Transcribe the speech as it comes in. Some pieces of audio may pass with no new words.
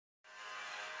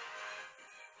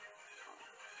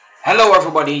Hello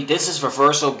everybody, this is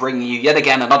Reversal bringing you yet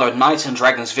again another Knights and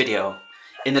Dragons video.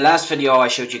 In the last video I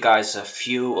showed you guys a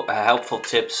few helpful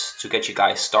tips to get you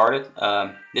guys started.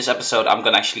 This episode I'm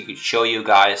going to actually show you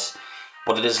guys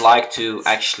what it is like to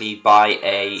actually buy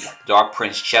a Dark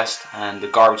Prince chest and the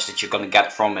garbage that you're going to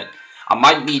get from it. I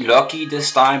might be lucky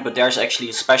this time, but there's actually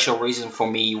a special reason for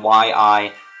me why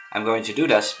I am going to do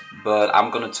this, but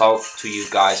I'm going to talk to you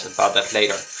guys about that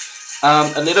later.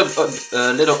 A little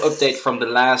update from the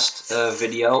last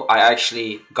video. I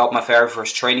actually got my very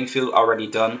first training field already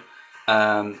done.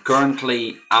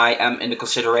 Currently I am in the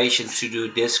consideration to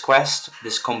do this quest,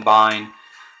 this combined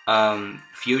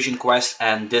fusion quest,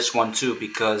 and this one too,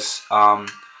 because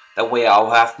that way I'll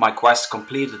have my quest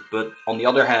completed. But on the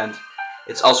other hand,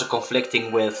 it's also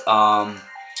conflicting with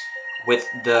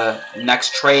the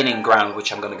next training ground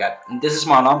which I'm gonna get. And this is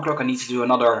my alarm clock. I need to do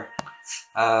another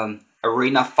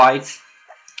arena fight,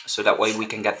 so that way we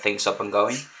can get things up and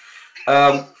going.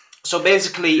 So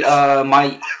basically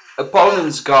my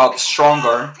opponents got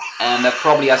stronger, and that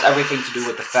probably has everything to do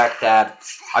with the fact that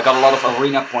I got a lot of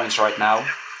arena points right now,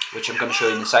 which I'm going to show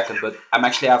you in a second, but I'm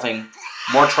actually having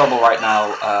more trouble right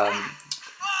now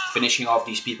finishing off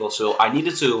these people, so I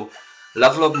needed to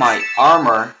level up my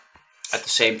armor at the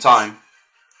same time.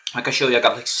 Like I show you, I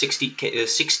got like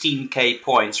 16k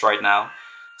points right now.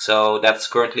 So that's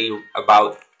currently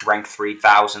about rank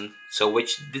 3000, so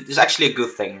which is actually a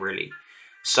good thing, really.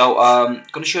 So I'm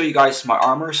gonna show you guys my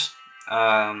armors.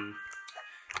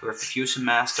 We're Fusion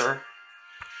Master.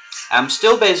 I'm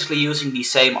still basically using the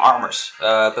same armors,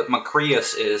 but my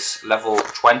Creus is level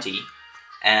 20,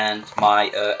 and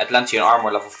my Atlantean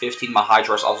armor level 15. My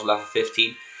Hydra is also level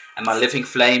 15, and my Living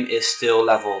Flame is still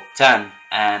level 10.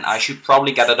 And I should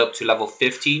probably get it up to level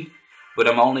 15. But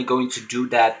I'm only going to do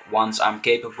that once I'm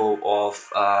capable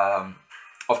of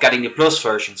getting the plus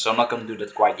version, so I'm not going to do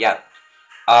that quite yet.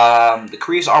 The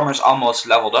Creus armor is almost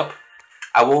leveled up.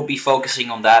 I will be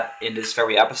focusing on that in this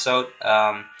very episode.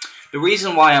 The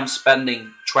reason why I'm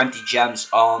spending 20 gems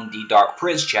on the Dark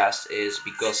Prince chest is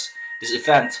because this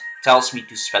event tells me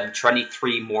to spend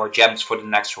 23 more gems for the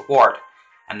next reward.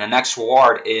 And the next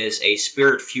reward is a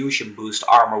Spirit Fusion boost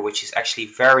armor, which is actually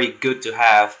very good to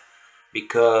have,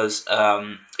 because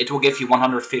it will give you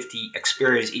 150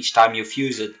 experience each time you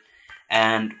fuse it,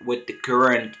 and with the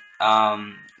current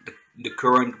the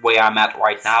current way I'm at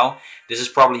right now, this is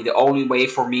probably the only way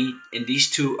for me in these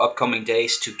two upcoming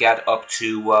days to get up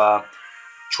to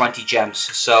 20 gems.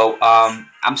 So I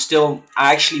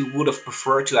actually would have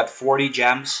preferred to add 40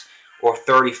 gems or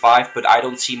 35, but I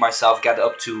don't see myself get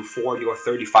up to 40 or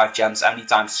 35 gems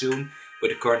anytime soon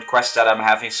with the current quest that I'm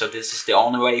having. So this is the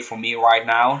only way for me right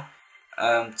now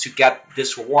to get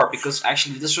this reward, because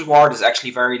actually this reward is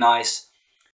actually very nice,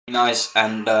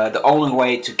 and the only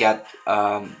way to get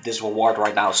this reward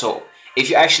right now. So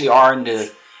if you actually are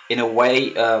in a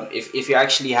way, if you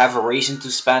actually have a reason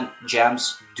to spend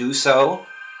gems, do so,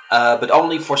 but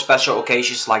only for special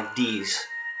occasions like these.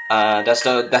 That's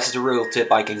the real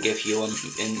tip I can give you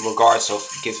in regards of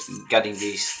getting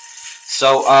these.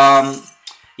 So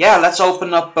yeah, let's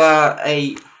open up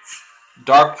a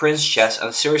Dark Prince chest,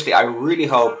 and seriously, I really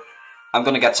hope I'm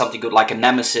gonna get something good, like a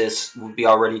Nemesis would be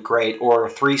already great, or a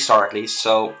 3-star at least.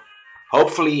 So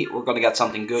hopefully we're gonna get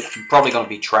something good. Probably gonna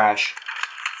be trash,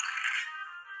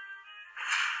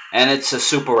 and it's a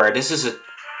super rare. This is a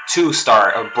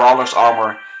 2-star, a Brawler's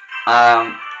armor.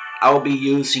 I will be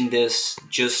using this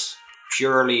just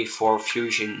purely for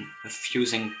fusing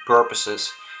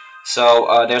purposes.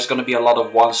 So there's going to be a lot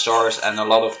of 1-stars and a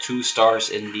lot of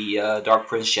 2-stars in the Dark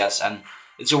Prince chest, and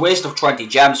it's a waste of 20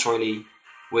 gems really,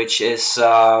 which is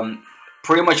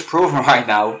pretty much proven right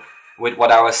now with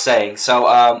what I was saying. So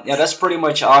yeah, that's pretty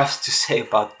much all I have to say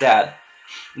about that.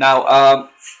 Now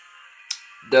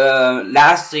the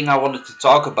last thing I wanted to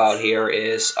talk about here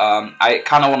is I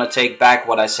kind of want to take back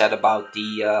what I said about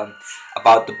the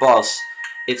boss.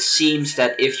 It seems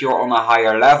that if you're on a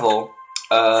higher level,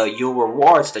 your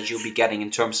rewards that you'll be getting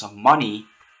in terms of money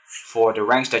for the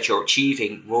ranks that you're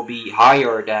achieving will be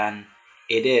higher than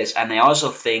it is. And I also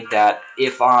think that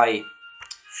if I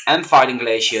am fighting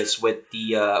glaciers with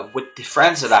the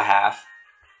friends that I have,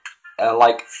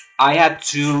 like I had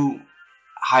 2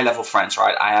 high level friends,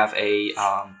 right? I have a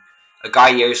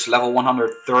guy here is level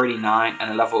 139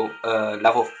 and a level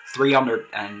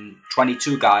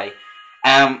 322 guy.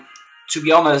 And to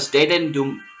be honest, they didn't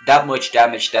do that much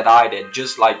damage that I did,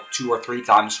 just like 2 or 3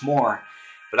 times more.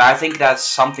 But I think that's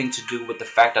something to do with the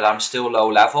fact that I'm still low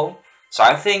level. So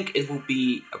I think it would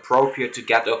be appropriate to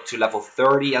get up to level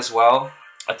 30 as well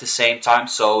at the same time.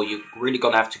 So you're really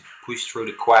gonna have to push through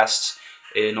the quests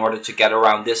in order to get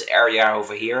around this area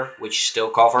over here, which is still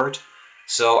covered.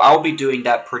 So I'll be doing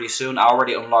that pretty soon. I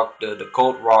already unlocked the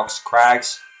cold rocks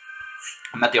crags.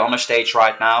 I'm at the honor stage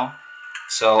right now,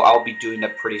 so I'll be doing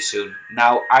that pretty soon.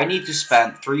 Now I need to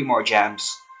spend 3 more gems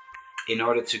in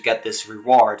order to get this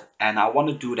reward, and I want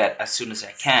to do that as soon as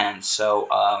I can. So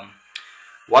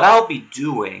what I'll be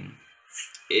doing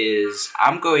is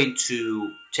I'm going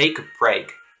to take a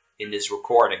break in this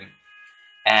recording,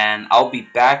 and I'll be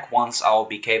back once I'll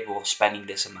be capable of spending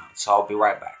this amount. So I'll be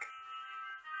right back.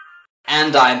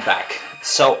 And I'm back.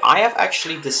 So I have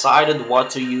actually decided what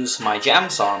to use my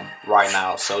gems on right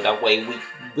now, so that way we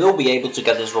will be able to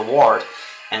get this reward,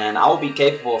 and I'll be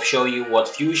capable of showing you what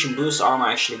fusion boost armor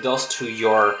actually does to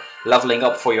your leveling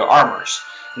up for your armors.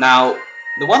 Now,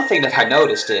 the one thing that I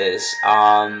noticed is,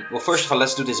 well, first of all,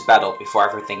 let's do this battle before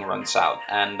everything runs out,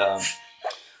 and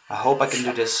I hope I can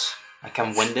do this. I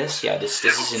can win this. Yeah, this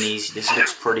isn't easy. This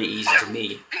looks pretty easy to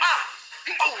me.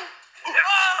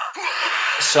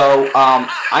 So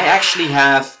I actually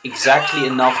have exactly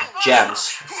enough gems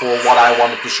for what I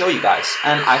wanted to show you guys,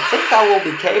 and I think I will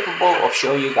be capable of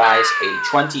showing you guys a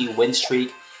 20 win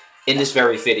streak in this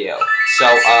very video. So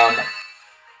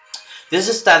this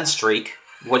is a 10 streak,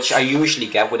 which I usually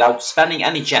get without spending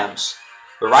any gems,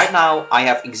 but right now I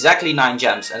have exactly 9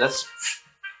 gems, and that's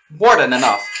more than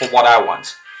enough for what I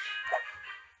want.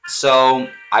 So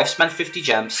I've spent 50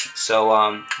 gems,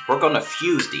 so we're gonna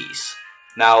fuse these.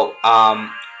 Now,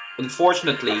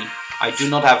 unfortunately, I do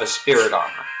not have a spirit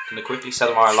armor. Can I quickly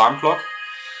set my alarm clock?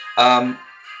 I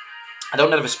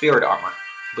don't have a spirit armor,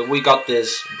 but we got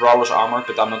this brawler's armor,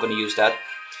 but I'm not going to use that.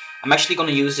 I'm actually going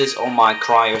to use this on my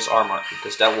crier's armor,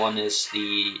 because that one is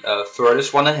the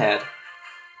furthest one ahead.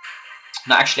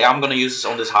 No, actually, I'm going to use this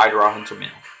on this Hydra Hunter male.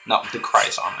 No, the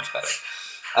crier's armor is better.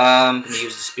 I'm going to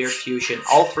use the spirit fusion,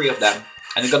 all 3 of them,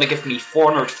 and they're going to give me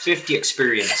 450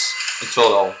 experience in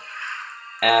total.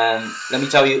 And let me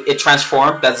tell you, it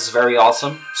transformed. That is very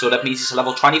awesome. So that means it's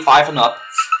level 25 and up.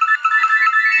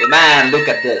 But man, look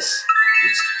at this.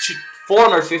 It's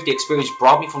 450 experience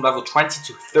brought me from level 20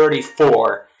 to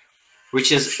 34,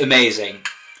 which is amazing.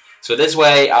 So this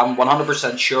way, I'm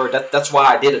 100% sure that's why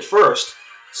I did it first.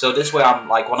 So this way, I'm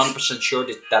like 100% sure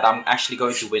that I'm actually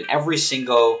going to win every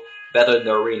single battle in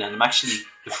the arena. And I'm actually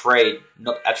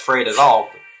not afraid at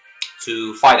all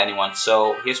to fight anyone.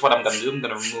 So here's what I'm gonna do. I'm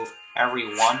gonna remove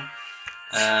everyone.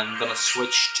 I'm gonna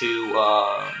switch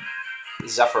to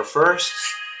Zephyr first,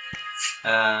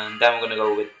 and then we're gonna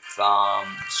go with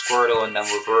Squirtle and then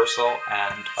Reversal,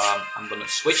 and I'm gonna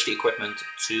switch the equipment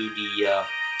to the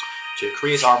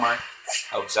Kriya's armor.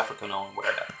 Oh, Zephyr can only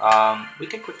wear that. We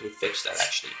can quickly fix that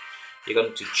actually. You're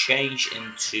going to change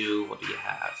into, what do you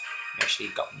have? You actually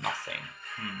got nothing.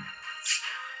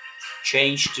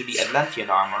 Change to the Atlantean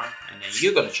armor, and then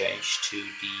you're gonna change to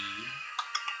the,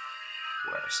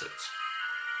 where is it?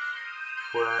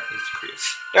 Where is the Krias?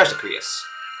 There's the Krias.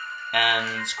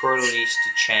 And Squirtle needs to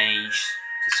change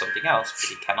to something else, but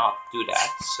he cannot do that,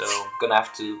 so I'm gonna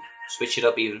have to switch it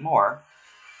up even more.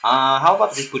 How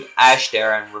about we put Ash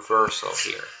there and Reversal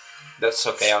here? That's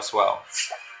okay as well.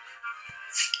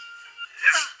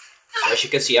 So as you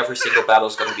can see, every single battle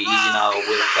is going to be easy now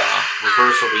with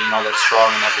Reversal being all that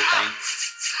strong and everything.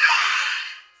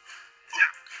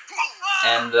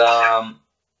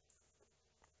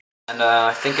 And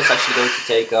I think it's actually going to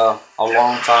take a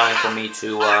long time for me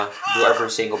to do every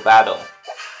single battle.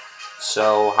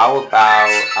 So how about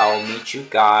I'll meet you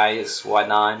guys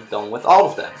when I'm done with all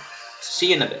of them. See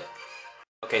you in a bit.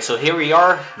 Okay, so here we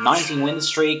are, 19 win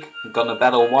streak. I'm gonna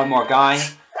battle one more guy.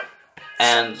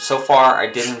 And so far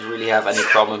I didn't really have any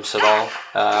problems at all.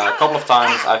 A couple of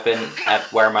times I've been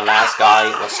at where my last guy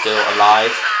was still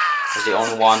alive. Was the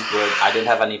only one, but I didn't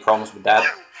have any problems with that.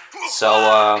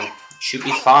 So should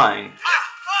be fine.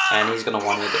 And he's gonna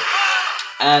win it.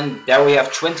 And there we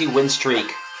have 20 win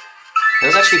streak.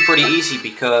 That's actually pretty easy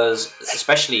because,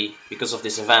 especially because of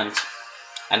this event.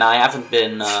 And I haven't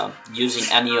been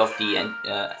using any of the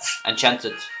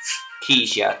enchanted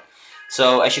keys yet.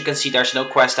 So as you can see, there's no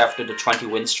quest after the 20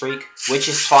 win streak, which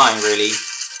is fine really.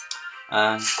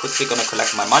 Quickly gonna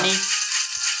collect my money.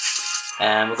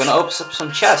 And we're gonna open up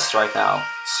some chests right now.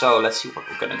 So let's see what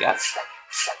we're gonna get.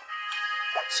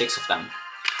 6 of them.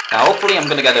 Now hopefully I'm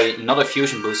gonna get another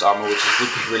fusion boost armor, which would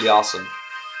be really awesome.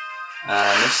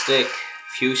 Mystic,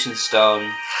 fusion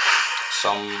stone,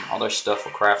 some other stuff for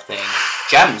crafting.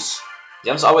 Gems!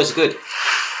 Gems are always good.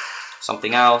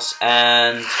 Something else,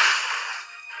 and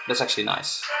that's actually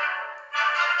nice.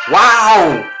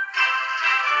 Wow!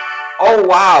 Oh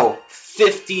wow!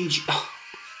 15 oh,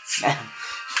 man.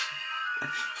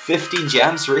 15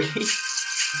 gems, really?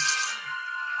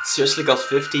 Seriously cost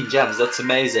 15 gems. That's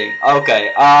amazing.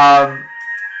 Okay.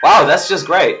 Wow, that's just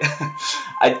great.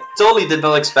 I totally did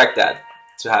not expect that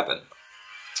to happen.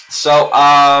 So,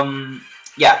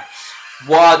 yeah.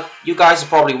 What you guys are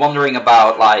probably wondering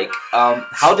about, like,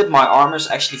 how did my armors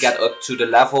actually get up to the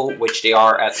level which they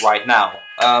are at right now?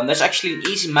 There's actually an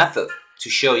easy method to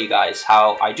show you guys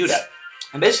how I do that.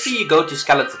 And basically, you go to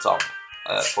Skeleton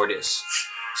for this.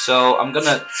 So I'm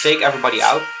gonna take everybody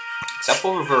out, except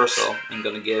for Reversal. I'm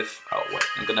gonna give. Oh wait,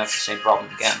 I'm gonna have the same problem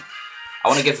again. I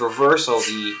want to give Reversal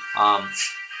the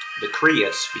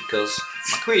Creus because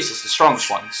my Creus is the strongest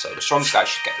one. So the strongest guy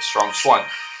should get the strongest one.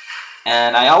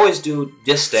 And I always do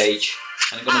this stage,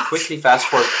 and I'm gonna quickly fast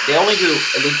forward. They only do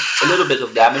a little bit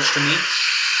of damage to me,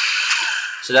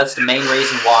 so that's the main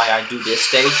reason why I do this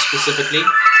stage specifically.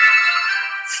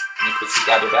 Let me quickly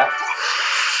gather that.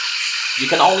 You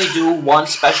can only do one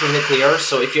special hit here,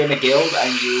 so if you're in a guild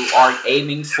and you are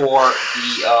aiming for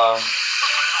the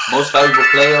most valuable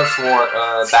player for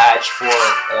badge for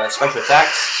special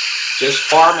attacks, just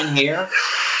farm in here.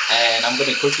 And I'm going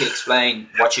to quickly explain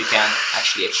what you can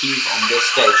actually achieve on this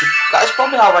stage. You guys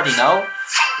probably already know,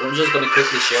 but I'm just going to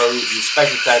quickly show you the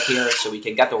special attack here so we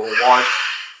can get the reward.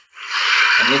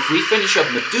 And if we finish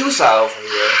up Medusa over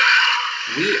here,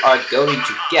 we are going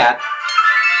to get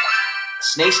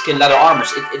snakeskin leather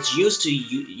armors. It's used to,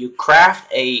 you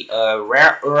craft a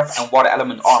rare earth and water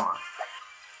element armor.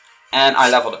 And I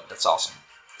leveled up, that's awesome.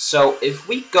 So if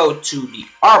we go to the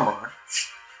armor,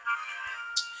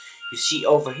 you see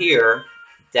over here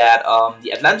that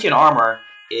the Atlantean armor,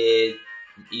 you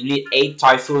need 8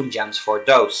 Typhoon gems for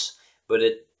those, but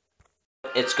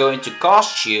it's going to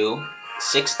cost you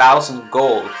 6,000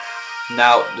 gold.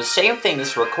 Now the same thing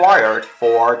is required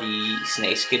for the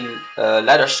snakeskin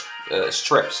leather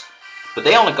strips, but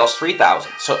they only cost 3,000.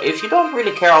 So if you don't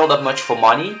really care all that much for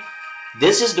money,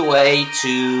 this is the way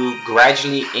to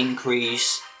gradually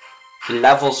increase the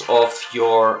levels of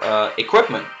your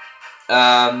equipment.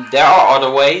 There are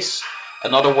other ways.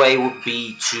 Another way would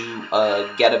be to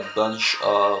get a bunch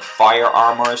of fire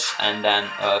armors and then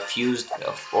fuse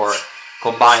or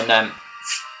combine them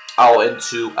all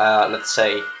into let's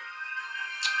say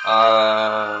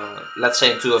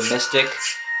into a mystic,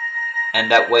 and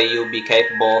that way you'll be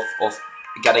capable of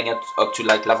getting it up to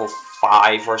like level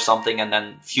 5 or something, and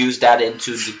then fuse that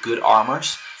into the good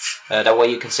armors. That way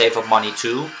you can save up money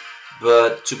too.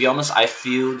 But to be honest, I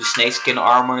feel the snakeskin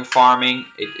armor farming,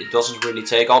 it doesn't really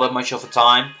take all that much of a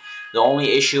time. The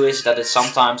only issue is that it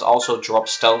sometimes also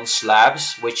drops stone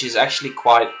slabs, which is actually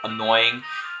quite annoying.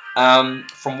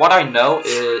 From what I know,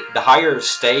 the higher the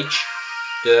stage,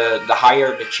 the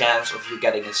higher the chance of you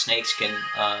getting a snakeskin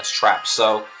strap.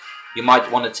 So you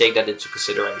might want to take that into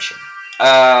consideration.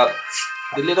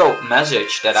 The little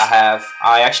message that I have,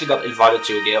 I actually got invited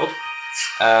to a guild.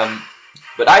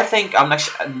 But I think I'm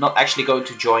not actually going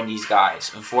to join these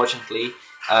guys, unfortunately.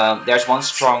 There's one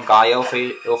strong guy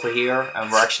over here,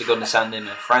 and we're actually going to send him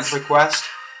a friend request.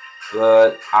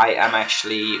 But I am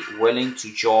actually willing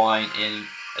to join in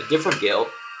a different guild.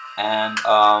 And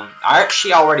I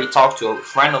actually already talked to a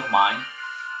friend of mine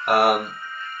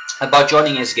about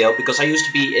joining his guild, because I used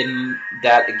to be in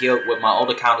that guild with my old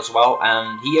account as well,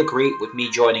 and he agreed with me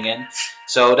joining in.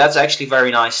 So that's actually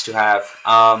very nice to have.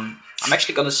 I'm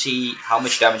actually gonna see how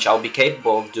much damage I'll be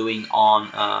capable of doing on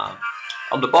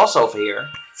the boss over here.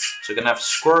 So we're gonna have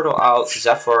Squirtle out,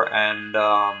 Zephyr, and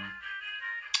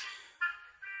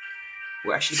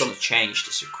we're actually gonna change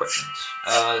this equipment.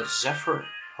 Zephyr,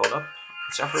 hold up.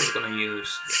 Zephyr is gonna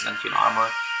use the Atlantean armor.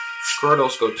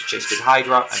 Squirtle's going to change to the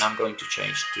Hydra, and I'm going to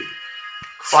change to the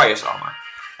Cryos armor.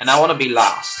 And I want to be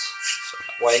last, so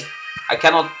that way I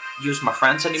cannot use my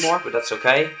friends anymore, but that's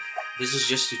okay. This is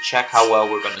just to check how well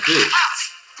we're gonna do.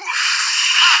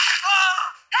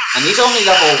 And this is only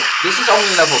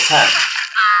level 10.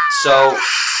 So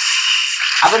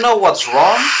I don't know what's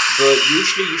wrong, but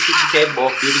usually you should be capable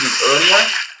of beating him earlier.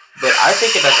 But I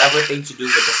think it has everything to do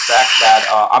with the fact that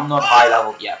I'm not high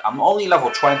leveled yet. I'm only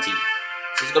level 20.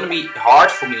 So it's gonna be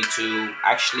hard for me to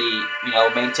actually,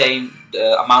 maintain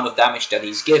the amount of damage that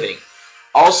he's giving.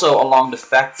 Also, along the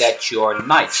fact that your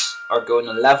knights are going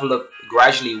to level up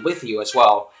gradually with you as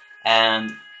well,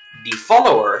 and the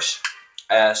followers,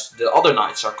 as the other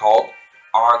knights are called,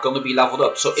 are going to be leveled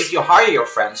up. So if you hire your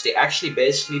friends, they actually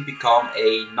basically become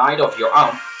a knight of your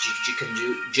own, which you can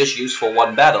just use for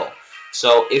one battle.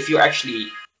 So if you actually,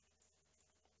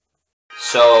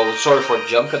 so sorry for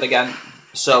jumping again.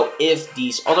 So if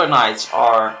these other knights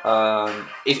are,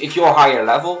 if you're higher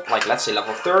level, like let's say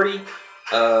level 30,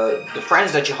 the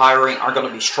friends that you're hiring are going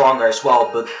to be stronger as well,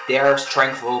 but their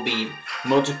strength will be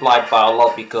multiplied by a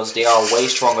lot because they are way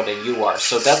stronger than you are.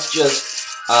 So that's just,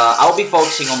 I'll be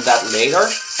focusing on that later.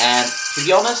 And to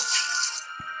be honest,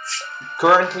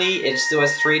 currently it still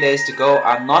has 3 days to go.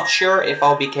 I'm not sure if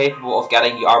I'll be capable of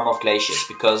getting the Armor of Glacius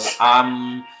because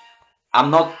I'm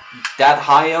not that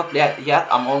high up yet.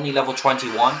 I'm only level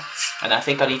 21, and I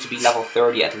think I need to be level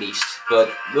 30 at least. But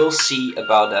we'll see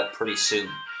about that pretty soon.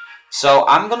 So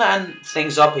I'm gonna end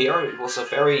things up here. It was a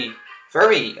very,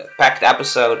 very packed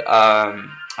episode,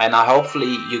 and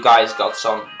hopefully you guys got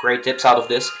some great tips out of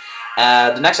this.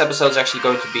 The next episode is actually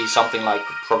going to be something like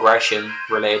progression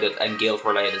related and guild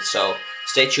related. So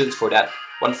stay tuned for that. I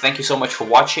want to thank you so much for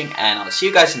watching, and I'll see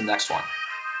you guys in the next one.